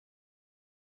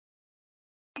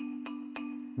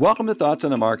Welcome to Thoughts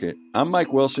on the Market. I'm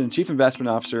Mike Wilson, Chief Investment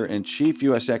Officer and Chief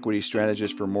U.S. Equity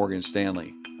Strategist for Morgan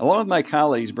Stanley. Along with my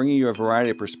colleagues bringing you a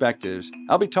variety of perspectives,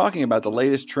 I'll be talking about the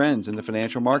latest trends in the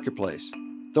financial marketplace.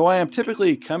 Though I am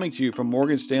typically coming to you from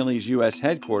Morgan Stanley's U.S.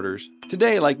 headquarters,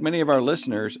 today, like many of our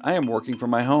listeners, I am working from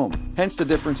my home, hence the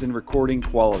difference in recording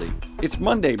quality. It's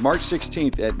Monday, March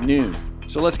 16th at noon,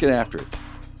 so let's get after it.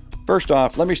 First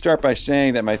off, let me start by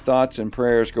saying that my thoughts and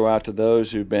prayers go out to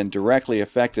those who've been directly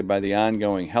affected by the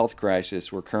ongoing health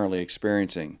crisis we're currently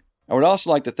experiencing. I would also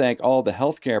like to thank all the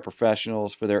healthcare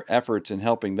professionals for their efforts in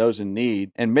helping those in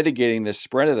need and mitigating the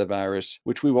spread of the virus,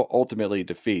 which we will ultimately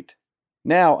defeat.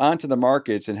 Now, on to the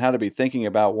markets and how to be thinking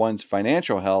about one's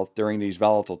financial health during these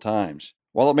volatile times.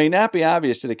 While it may not be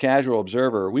obvious to the casual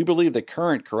observer, we believe the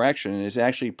current correction is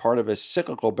actually part of a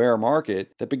cyclical bear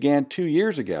market that began 2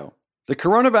 years ago. The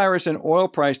coronavirus and oil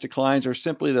price declines are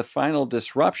simply the final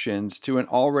disruptions to an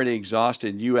already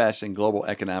exhausted U.S. and global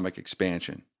economic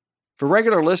expansion. For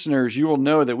regular listeners, you will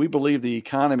know that we believe the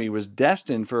economy was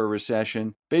destined for a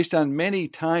recession based on many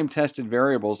time-tested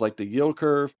variables like the yield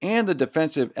curve and the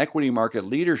defensive equity market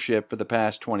leadership for the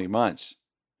past 20 months.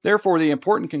 Therefore, the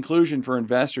important conclusion for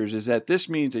investors is that this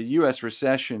means a U.S.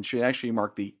 recession should actually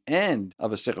mark the end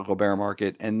of a cyclical bear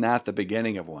market and not the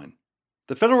beginning of one.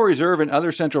 The Federal Reserve and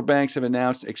other central banks have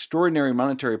announced extraordinary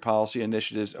monetary policy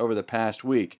initiatives over the past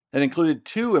week that included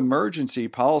 2 emergency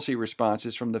policy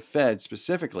responses from the Fed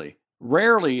specifically.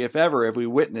 Rarely, if ever, have we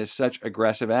witnessed such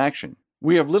aggressive action.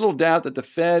 We have little doubt that the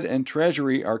Fed and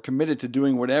Treasury are committed to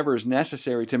doing whatever is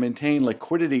necessary to maintain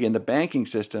liquidity in the banking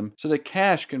system so that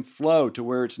cash can flow to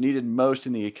where it's needed most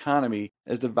in the economy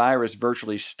as the virus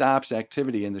virtually stops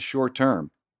activity in the short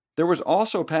term. There was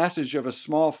also passage of a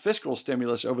small fiscal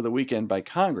stimulus over the weekend by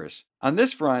Congress. On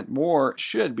this front, more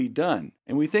should be done,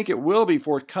 and we think it will be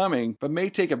forthcoming, but may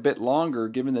take a bit longer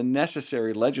given the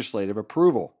necessary legislative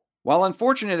approval. While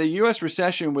unfortunate, a U.S.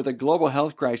 recession with a global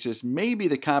health crisis may be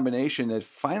the combination that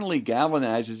finally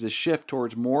galvanizes a shift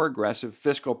towards more aggressive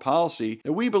fiscal policy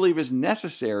that we believe is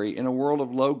necessary in a world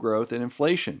of low growth and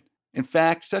inflation. In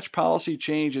fact, such policy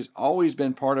change has always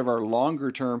been part of our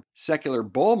longer-term secular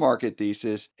bull market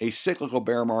thesis, a cyclical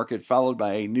bear market followed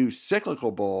by a new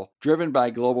cyclical bull driven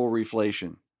by global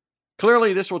reflation.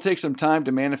 Clearly, this will take some time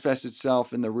to manifest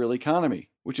itself in the real economy,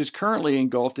 which is currently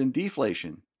engulfed in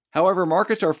deflation. However,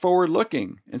 markets are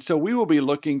forward-looking, and so we will be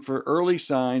looking for early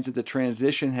signs that the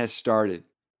transition has started.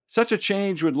 Such a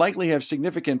change would likely have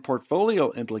significant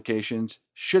portfolio implications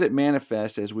should it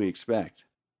manifest as we expect.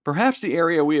 Perhaps the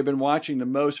area we have been watching the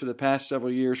most for the past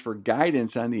several years for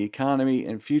guidance on the economy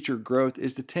and future growth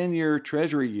is the 10-year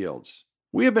Treasury yields.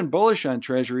 We have been bullish on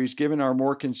Treasuries given our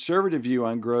more conservative view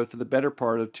on growth for the better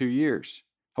part of 2 years.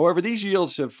 However, these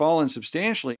yields have fallen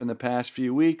substantially in the past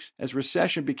few weeks as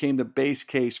recession became the base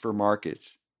case for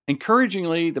markets.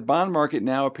 Encouragingly, the bond market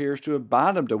now appears to have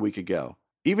bottomed a week ago.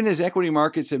 Even as equity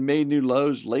markets have made new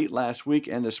lows late last week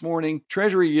and this morning,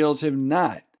 Treasury yields have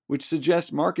not, which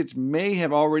suggests markets may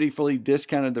have already fully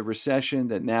discounted the recession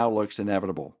that now looks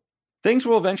inevitable. Things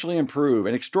will eventually improve,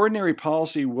 and extraordinary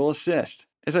policy will assist.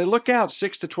 As I look out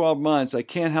 6 to 12 months, I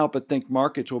can't help but think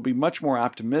markets will be much more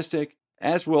optimistic,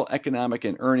 as will economic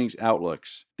and earnings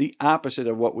outlooks, the opposite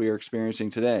of what we are experiencing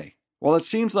today. While it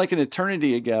seems like an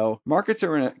eternity ago, markets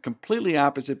are in a completely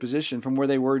opposite position from where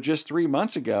they were just 3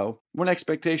 months ago when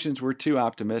expectations were too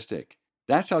optimistic.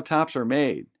 That's how tops are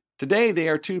made. Today, they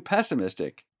are too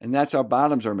pessimistic, and that's how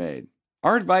bottoms are made.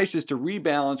 Our advice is to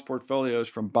rebalance portfolios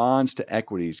from bonds to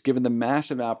equities, given the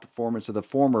massive outperformance of the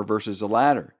former versus the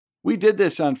latter. We did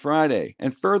this on Friday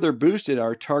and further boosted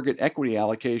our target equity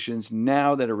allocations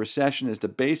now that a recession is the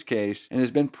base case and has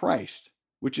been priced,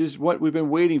 which is what we've been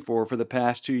waiting for the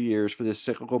past 2 years for this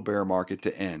cyclical bear market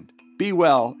to end. Be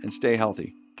well and stay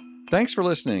healthy. Thanks for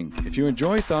listening. If you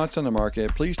enjoy Thoughts on the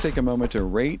Market, please take a moment to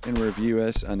rate and review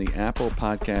us on the Apple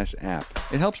Podcast app.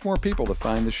 It helps more people to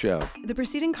find the show. The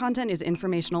preceding content is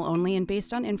informational only and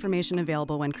based on information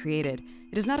available when created.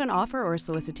 It is not an offer or a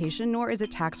solicitation, nor is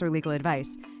it tax or legal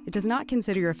advice. It does not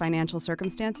consider your financial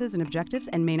circumstances and objectives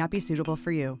and may not be suitable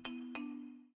for you.